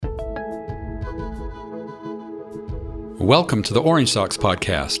Welcome to the Orange Socks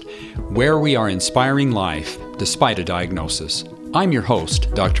Podcast, where we are inspiring life despite a diagnosis. I'm your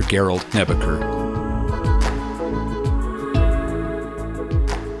host, Dr. Gerald Nebaker.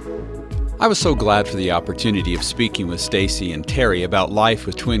 I was so glad for the opportunity of speaking with Stacy and Terry about life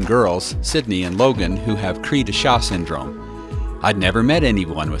with twin girls, Sydney and Logan, who have Cri-du-Chat syndrome. I'd never met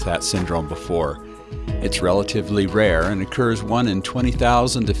anyone with that syndrome before. It's relatively rare and occurs 1 in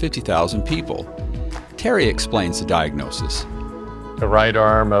 20,000 to 50,000 people. Terry explains the diagnosis. The right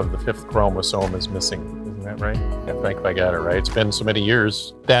arm of the 5th chromosome is missing. Isn't that right? I think I got it right. It's been so many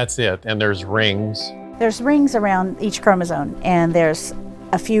years. That's it. And there's rings. There's rings around each chromosome, and there's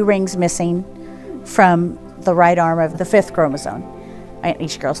a few rings missing from the right arm of the 5th chromosome in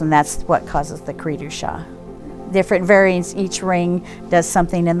each girl, and that's what causes the Cri-du-Chat. Different variants, each ring does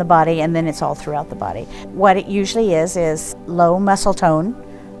something in the body, and then it's all throughout the body. What it usually is low muscle tone,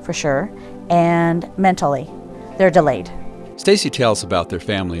 for sure, and mentally, they're delayed. Stacy tells about their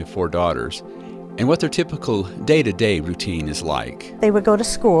family of 4 daughters and what their typical day-to-day routine is like. They would go to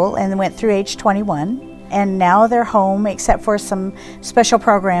school and went through age 21, and now they're home, except for some special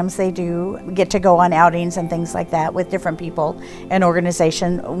programs they do, get to go on outings and things like that with different people and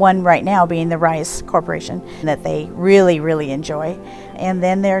organization, one right now being the Rise Corporation, that they really, really enjoy. And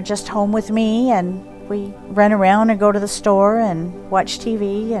then they're just home with me, and we run around and go to the store and watch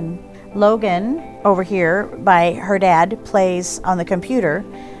TV. And Logan, over here by her dad, plays on the computer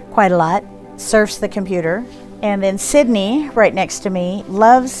quite a lot, surfs the computer. And then Sydney, right next to me,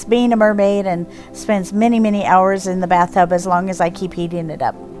 loves being a mermaid and spends many, many hours in the bathtub as long as I keep heating it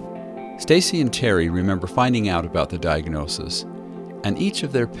up. Stacy and Terry remember finding out about the diagnosis and each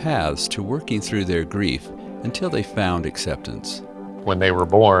of their paths to working through their grief until they found acceptance. When they were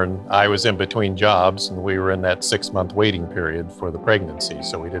born, I was in between jobs, and we were in that 6-month waiting period for the pregnancy,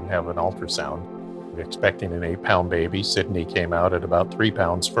 so we didn't have an ultrasound. We were expecting an 8-pound baby. Sydney came out at about 3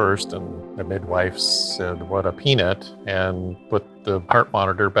 pounds first, and the midwife said, "What a peanut," and put the heart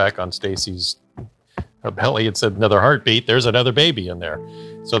monitor back on Stacy's belly and said, "Another heartbeat, there's another baby in there."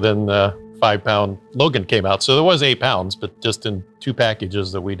 So then 5-pound Logan came out. So there was 8 pounds, but just in 2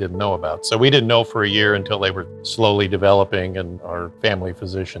 packages that we didn't know about. So we didn't know for a year until they were slowly developing, and our family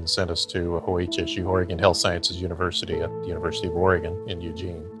physician sent us to OHSU, Oregon Health Sciences University at the University of Oregon in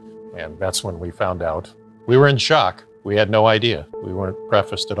Eugene. And that's when we found out. We were in shock. We had no idea. We weren't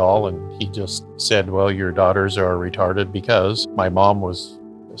prefaced at all. And he just said, "Well, your daughters are retarded," because my mom was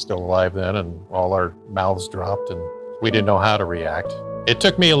still alive then, and all our mouths dropped, and we didn't know how to react. It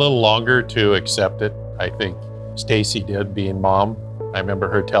took me a little longer to accept it. I think Stacy did, being mom. I remember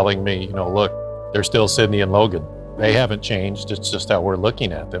her telling me, look, they're still Sydney and Logan. They haven't changed. It's just how we're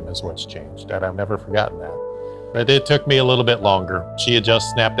looking at them is what's changed. And I've never forgotten that. But it took me a little bit longer. She had just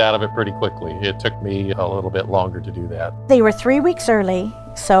snapped out of it pretty quickly. It took me a little bit longer to do that. They were 3 weeks early,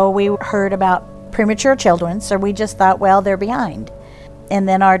 so we heard about premature children, so we just thought, well, they're behind. And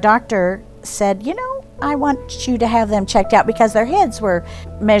then our doctor said, I want you to have them checked out because their heads were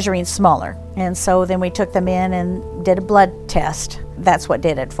measuring smaller. And so then we took them in and did a blood test. That's what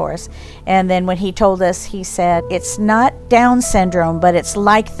did it for us. And then when he told us, he said, it's not Down syndrome, but it's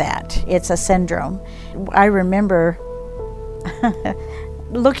like that. It's a syndrome. I remember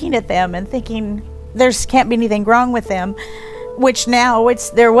looking at them and thinking, there can't be anything wrong with them, which now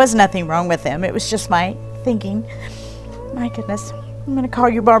there was nothing wrong with them. It was just my thinking. My goodness, I'm going to call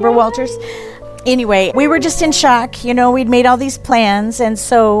you Barbara Walters. Anyway, we were just in shock. We'd made all these plans, and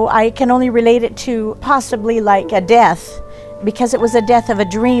so I can only relate it to possibly like a death, because it was a death of a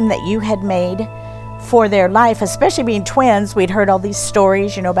dream that you had made for their life, especially being twins. We'd heard all these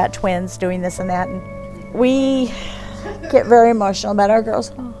stories, about twins doing this and that, and we get very emotional about our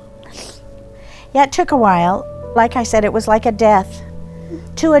girls. Yeah, it took a while. Like I said, it was like a death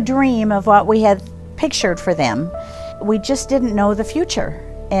to a dream of what we had pictured for them. We just didn't know the future.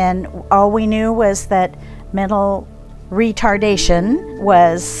 And all we knew was that mental retardation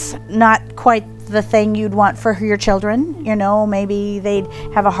was not quite the thing you'd want for your children. Maybe they'd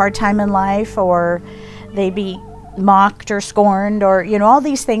have a hard time in life, or they'd be mocked or scorned, or, all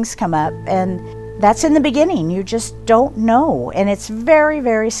these things come up. And that's in the beginning. You just don't know. And it's very,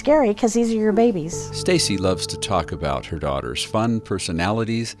 very scary because these are your babies. Stacy loves to talk about her daughters' fun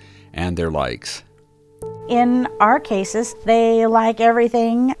personalities and their likes. In our cases, they like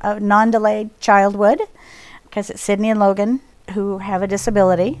everything a non-delayed child would, because it's Sydney and Logan who have a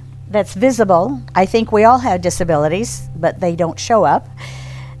disability that's visible. I think we all have disabilities, but they don't show up.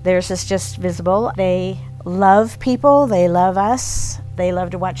 Theirs is just visible. They love people. They love us. They love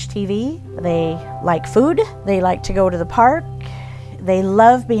to watch TV. They like food. They like to go to the park. They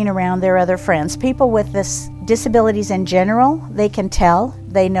love being around their other friends. People with this disabilities in general, they can tell.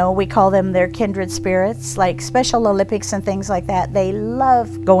 They know, we call them their kindred spirits, like Special Olympics and things like that. They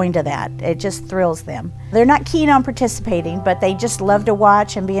love going to that. It just thrills them. They're not keen on participating, but they just love to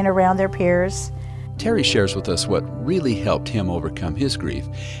watch and being around their peers. Terry shares with us what really helped him overcome his grief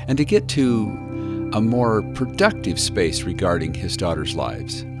and to get to a more productive space regarding his daughter's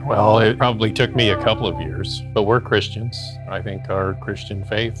lives. Well, it probably took me a couple of years, but we're Christians. I think our Christian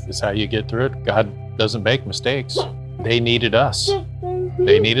faith is how you get through it. God doesn't make mistakes. They needed us.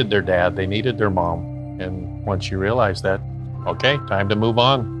 They needed their dad. They needed their mom. And once you realize that, okay, time to move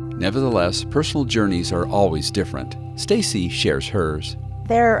on. Nevertheless, personal journeys are always different. Stacy shares hers.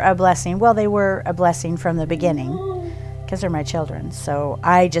 They're a blessing. Well, they were a blessing from the beginning because they're my children. So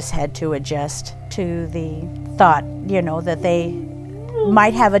I just had to adjust to the thought, that they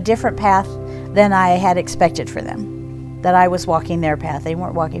might have a different path than I had expected for them, that I was walking their path. They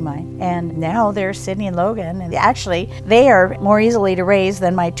weren't walking mine. And now they're Sydney and Logan. And actually, they are more easily to raise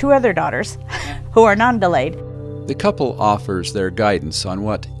than my two other daughters who are non-delayed. The couple offers their guidance on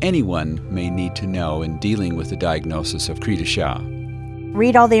what anyone may need to know in dealing with the diagnosis of Cri du Chat.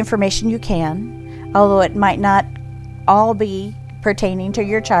 Read all the information you can, although it might not all be pertaining to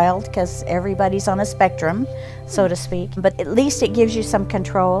your child because everybody's on a spectrum, so to speak. But at least it gives you some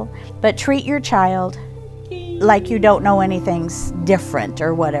control. But treat your child like you don't know anything's different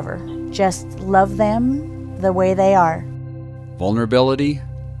or whatever. Just love them the way they are. Vulnerability?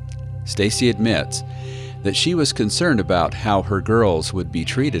 Stacy admits that she was concerned about how her girls would be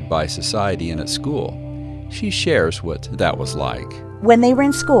treated by society and at school. She shares what that was like. When they were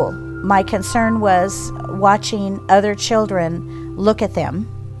in school, my concern was watching other children look at them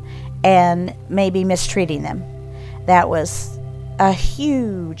and maybe mistreating them. That was a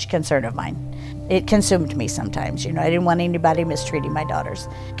huge concern of mine. It consumed me sometimes. I didn't want anybody mistreating my daughters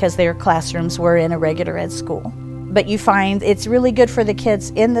because their classrooms were in a regular ed school. But you find it's really good for the kids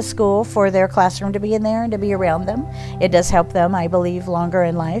in the school for their classroom to be in there and to be around them. It does help them, I believe, longer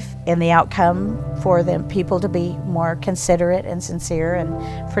in life. And the outcome for them, people to be more considerate and sincere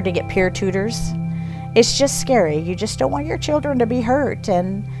and for to get peer tutors. It's just scary. You just don't want your children to be hurt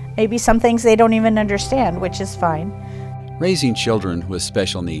and maybe some things they don't even understand, which is fine. Raising children with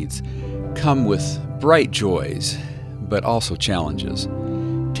special needs come with bright joys, but also challenges.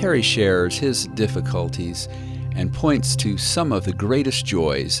 Terry shares his difficulties and points to some of the greatest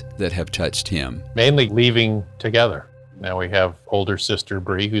joys that have touched him. Mainly leaving together. Now we have older sister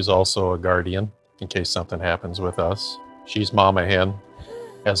Bree, who's also a guardian in case something happens with us. She's mama hen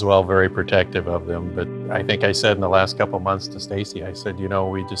as well, very protective of them. But I think I said in the last couple months to Stacy, I said,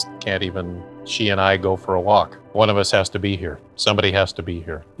 we just can't even, she and I go for a walk. One of us has to be here. Somebody has to be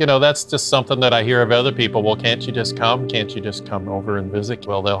here. That's just something that I hear of other people. Well, can't you just come? Can't you just come over and visit?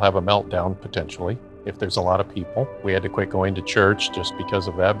 Well, they'll have a meltdown potentially. If there's a lot of people, we had to quit going to church just because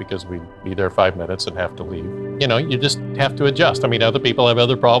of that, because we'd be there 5 minutes and have to leave. You just have to adjust. Other people have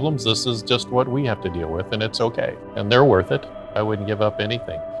other problems. This is just what we have to deal with, and it's okay. And they're worth it. I wouldn't give up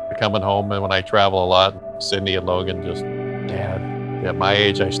anything. Coming home, and when I travel a lot, Sydney and Logan just, Dad, at my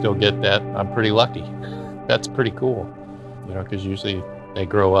age, I still get that. I'm pretty lucky. That's pretty cool. Because usually they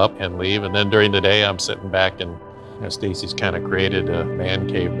grow up and leave, and then during the day, I'm sitting back and Stacy's kind of created a man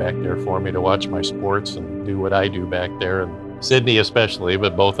cave back there for me to watch my sports and do what I do back there. And Sydney especially,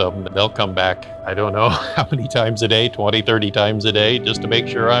 but both of them, they'll come back, I don't know how many times a day, 20, 30 times a day, just to make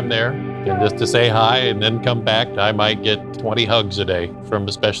sure I'm there and just to say hi and then come back. I might get 20 hugs a day from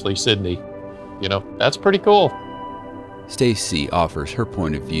especially Sydney. That's pretty cool. Stacy offers her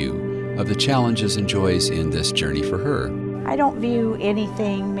point of view of the challenges and joys in this journey for her. I don't view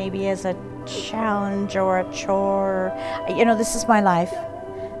anything maybe as a challenge or a chore. This is my life.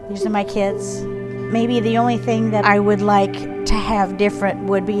 These are my kids. Maybe the only thing that I would like to have different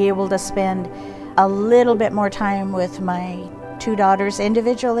would be able to spend a little bit more time with my two daughters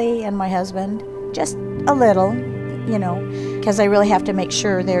individually and my husband. Just a little, because I really have to make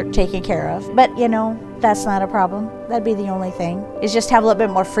sure they're taken care of. But, that's not a problem. That'd be the only thing, is just have a little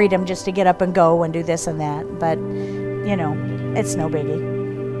bit more freedom just to get up and go and do this and that. But, it's no biggie.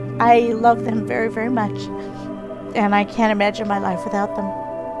 I love them very, very much. And I can't imagine my life without them.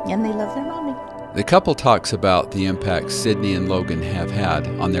 And they love their mommy. The couple talks about the impact Sydney and Logan have had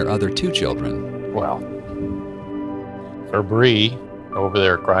on their other two children. Well, for Bree, over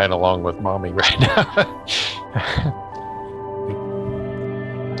there crying along with mommy right now,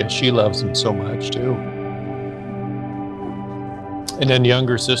 because she loves him so much too. And then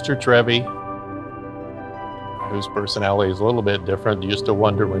younger sister Trevi, whose personality is a little bit different. You used to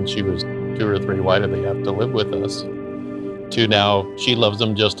wonder when she was 2 or 3, why do they have to live with us? to now she loves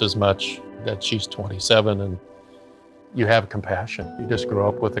them just as much that she's 27, and you have compassion. You just grow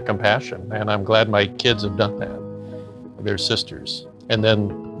up with the compassion, and I'm glad my kids have done that. They're sisters. And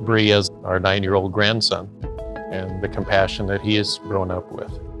then Bree has our 9-year-old grandson, and the compassion that he has grown up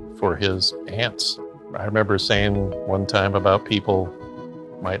with for his aunts. I remember saying one time about people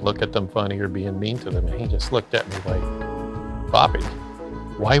might look at them funny or being mean to them, and he just looked at me like, Bobby,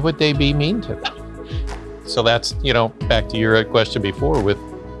 why would they be mean to them? So that's, back to your question before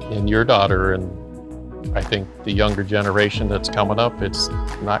in your daughter, and I think the younger generation that's coming up, it's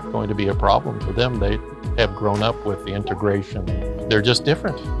not going to be a problem for them. They have grown up with the integration. They're just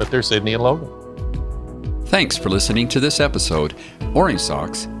different, but they're Sydney and Logan. Thanks for listening to this episode. Orange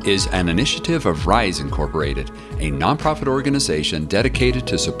Socks is an initiative of Rise Incorporated, a nonprofit organization dedicated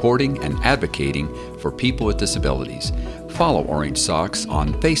to supporting and advocating for people with disabilities. Follow Orange Socks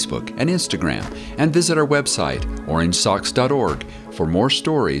on Facebook and Instagram, and visit our website, orangesocks.org, for more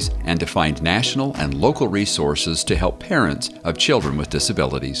stories and to find national and local resources to help parents of children with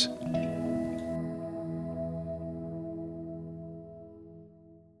disabilities.